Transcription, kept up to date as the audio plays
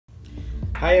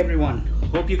Hi everyone,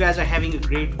 hope you guys are having a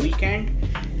great weekend.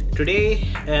 Today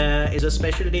is a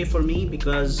special day for me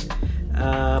because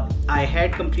I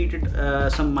had completed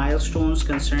some milestones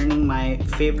concerning my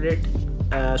favorite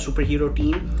superhero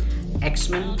team,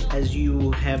 X-Men, as you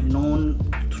have known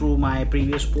through my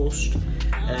previous post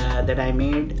that I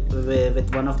made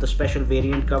with one of the special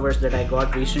variant covers that I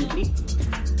got recently.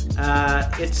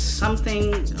 It's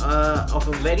something of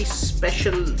a very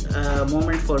special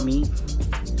moment for me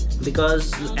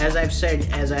because, as I've said,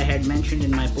 as I had mentioned in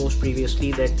my post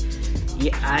previously, that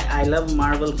yeah, I love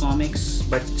Marvel comics,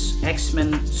 but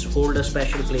X-Men hold a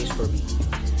special place for me.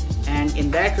 And in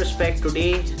that respect,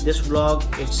 today this vlog,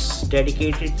 it's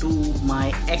dedicated to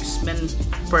my X-Men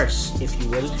first, if you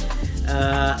will.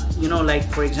 Like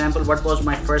for example, what was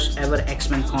my first ever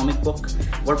X-Men comic book,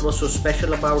 what was so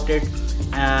special about it,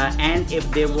 and if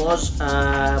there was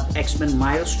a X-Men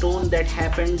milestone that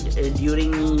happened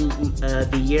during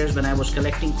the years when I was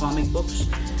collecting comic books.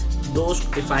 Those,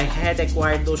 if I had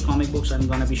acquired those comic books, I'm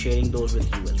gonna be sharing those with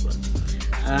you as well.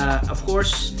 Of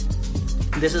course,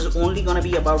 this is only gonna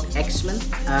be about X-Men.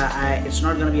 It's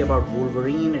not gonna be about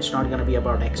Wolverine, it's not gonna be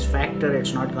about X-Factor,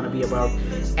 it's not gonna be about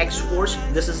X-Force.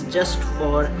 This is just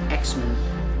for X-Men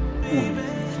only.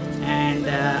 And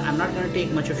I'm not gonna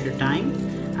take much of your time.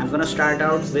 I'm gonna start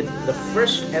out with the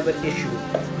first ever issue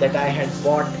that I had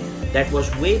bought, that was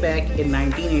way back in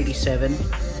 1987,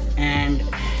 and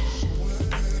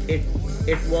it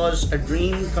was a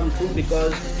dream come true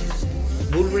because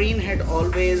Wolverine had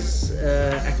always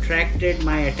attracted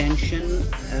my attention.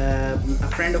 A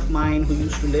friend of mine who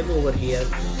used to live over here,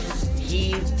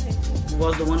 he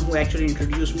was the one who actually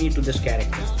introduced me to this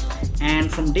character.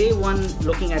 And from day one,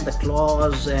 looking at the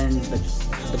claws and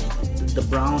the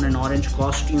brown and orange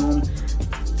costume,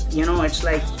 it's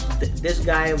like this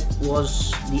guy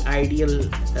was the ideal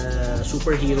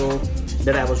superhero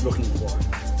that I was looking for.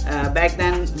 Back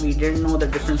then, we didn't know the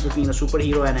difference between a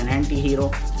superhero and an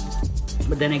anti-hero,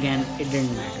 but then again, it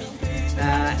didn't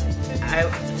matter.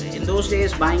 In those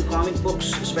days, buying comic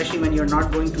books, especially when you're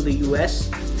not going to the US,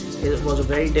 it was a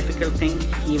very difficult thing.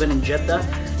 Even in Jeddah,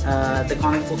 the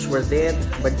comic books were there,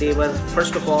 but they were,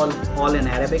 first of all in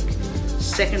Arabic.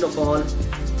 Second of all,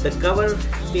 the cover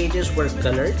pages were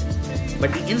colored,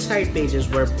 but the inside pages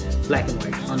were black and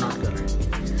white, or not colored.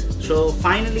 So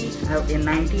finally, in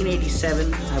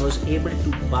 1987, I was able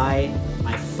to buy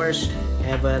my first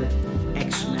ever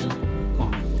X-Men comic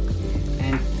book.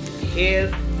 And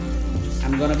here,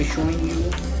 I'm gonna be showing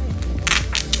you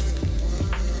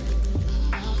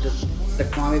the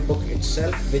comic book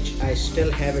itself, which I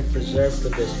still have it preserved to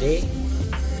this day.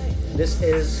 This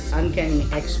is Uncanny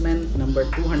X-Men number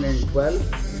 212.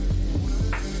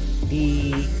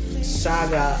 The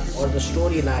saga or the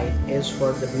storyline is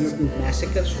for the Mutant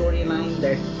Massacre storyline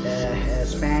that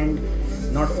has spanned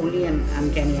not only in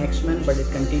Uncanny X-Men, but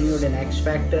it continued in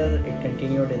X-Factor, it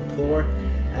continued in Thor,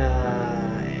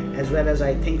 as well as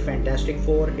I think Fantastic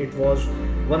Four. It was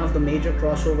one of the major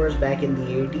crossovers back in the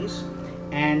 80s.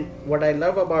 And what I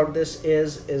love about this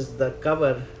is the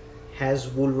cover has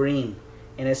Wolverine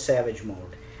in his savage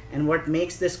mode. And what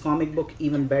makes this comic book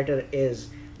even better is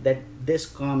that this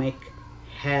comic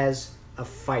has a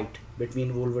fight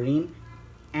between Wolverine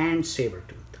and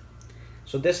Sabretooth.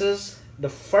 So this is the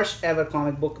first ever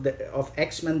comic book of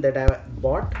X-Men that I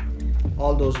bought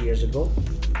all those years ago.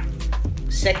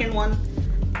 Second one,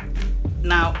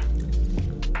 now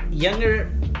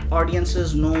younger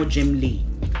audiences know Jim Lee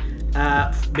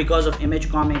because of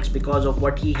Image Comics, because of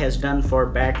what he has done for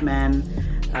Batman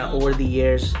over the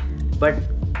years. But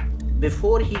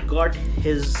before he got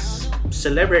his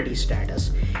celebrity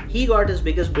status, he got his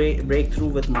biggest breakthrough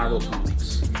with Marvel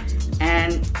Comics.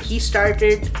 And he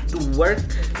started to work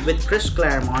with Chris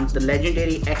Claremont, the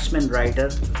legendary X-Men writer,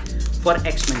 for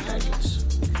X-Men titles.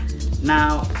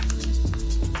 Now,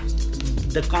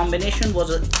 the combination was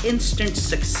an instant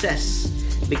success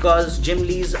because Jim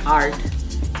Lee's art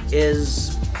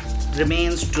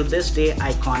remains to this day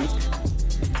iconic.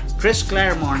 Chris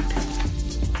Claremont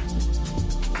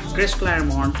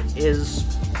is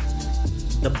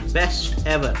the best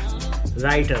ever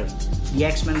writer the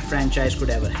X-Men franchise could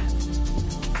ever have.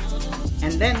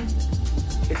 And then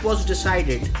it was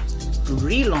decided to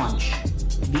relaunch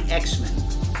the X-Men.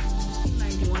 In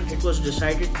 1991, it was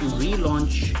decided to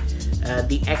relaunch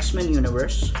the X-Men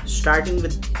universe, starting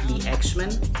with the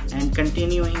X-Men and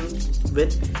continuing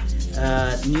with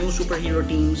new superhero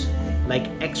teams like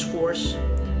X-Force,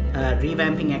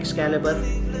 revamping Excalibur,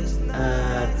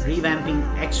 revamping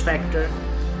X-Factor,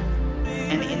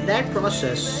 and in that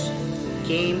process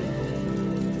came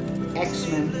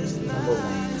X-Men number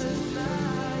 1.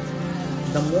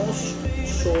 The most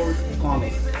sold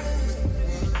comic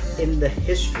in the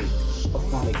history of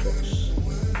comic books.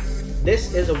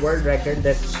 This is a world record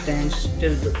that stands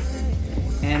still today.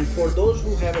 And for those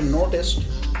who haven't noticed,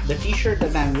 the t-shirt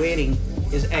that I'm wearing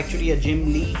is actually a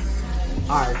Jim Lee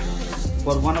art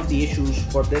for one of the issues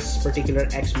for this particular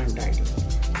X-Men title.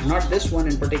 Not this one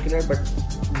in particular, but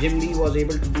Jim Lee was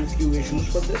able to do few issues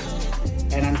for this,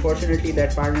 and unfortunately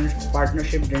that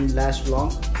partnership didn't last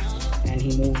long and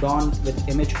he moved on with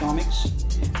Image Comics.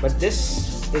 But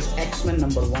this is X-Men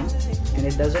 #1 and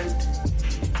it doesn't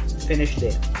finish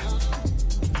there.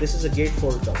 This is a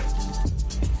gatefold cover.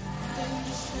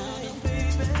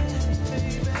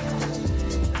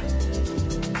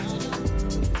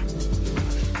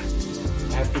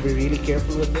 I have to be really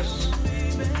careful with this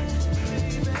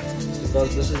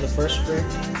because this is the first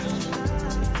print.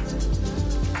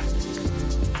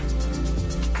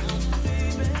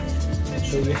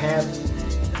 So you have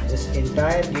this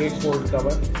entire gatefold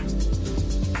cover,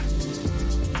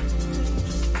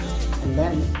 and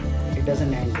then it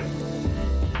doesn't end there.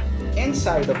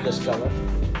 Inside of this cover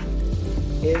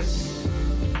is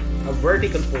a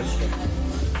vertical poster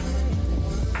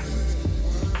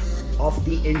of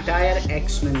the entire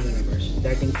X-Men universe.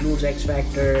 That includes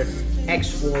X-Factor,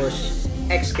 X-Force,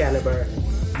 Excalibur,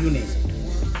 you name it.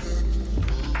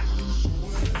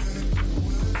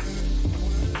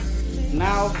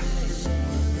 Now,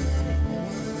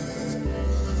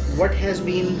 what has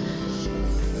been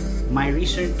my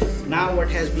recent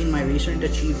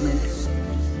achievement?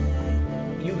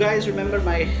 You guys remember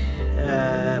my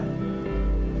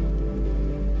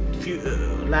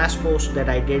last post that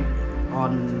I did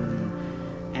on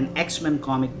an X-Men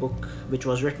comic book, which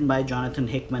was written by Jonathan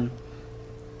Hickman,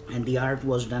 and the art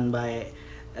was done by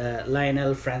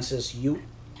Lionel Francis Yu.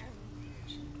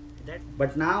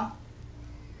 But now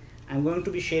I'm going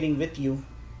to be sharing with you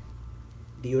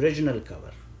the original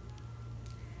cover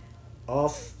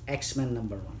of X-Men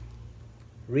 #1,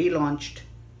 relaunched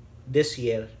this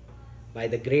year by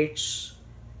the greats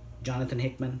Jonathan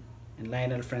Hickman and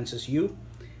Lionel Francis Yu.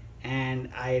 And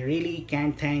I really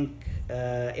can't thank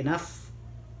enough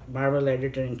Marvel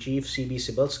Editor-in-Chief C.B.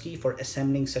 Cebulski for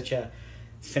assembling such a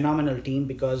phenomenal team,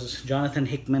 because Jonathan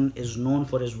Hickman is known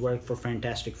for his work for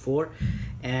Fantastic Four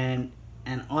and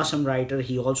an awesome writer.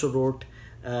 He also wrote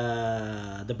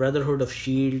The Brotherhood of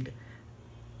S.H.I.E.L.D.,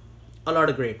 a lot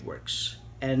of great works.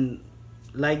 And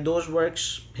like those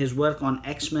works, his work on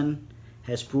X-Men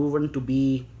has proven to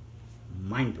be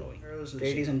mind-blowing.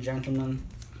 Ladies and gentlemen,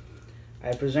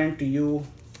 I present to you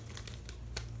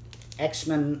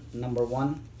X-Men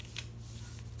 #1,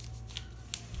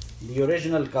 the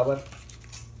original cover.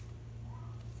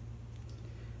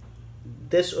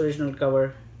 This original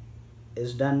cover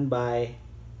is done by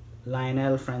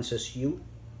Lionel Francis Yu,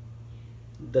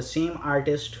 the same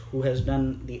artist who has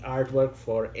done the artwork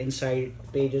for inside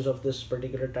pages of this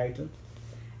particular title.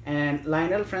 And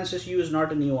Lionel Francis Yu is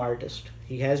not a new artist.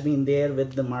 He has been there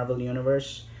with the Marvel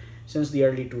Universe since the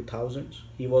early 2000s.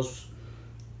 He was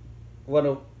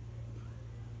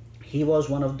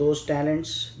one of those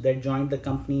talents that joined the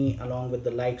company along with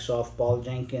the likes of Paul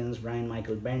Jenkins, Brian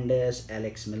Michael Bendis,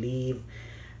 Alex Maleev,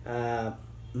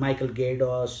 Michael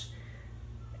Gaydos.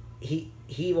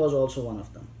 He was also one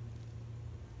of them.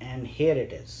 And here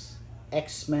it is,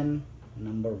 X-Men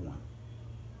 #1.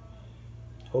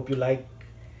 Hope you like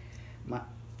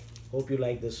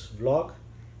this vlog.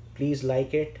 Please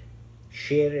like it,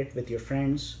 share it with your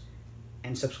friends,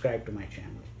 and subscribe to my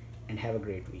channel. And have a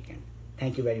great weekend.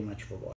 Thank you very much for watching.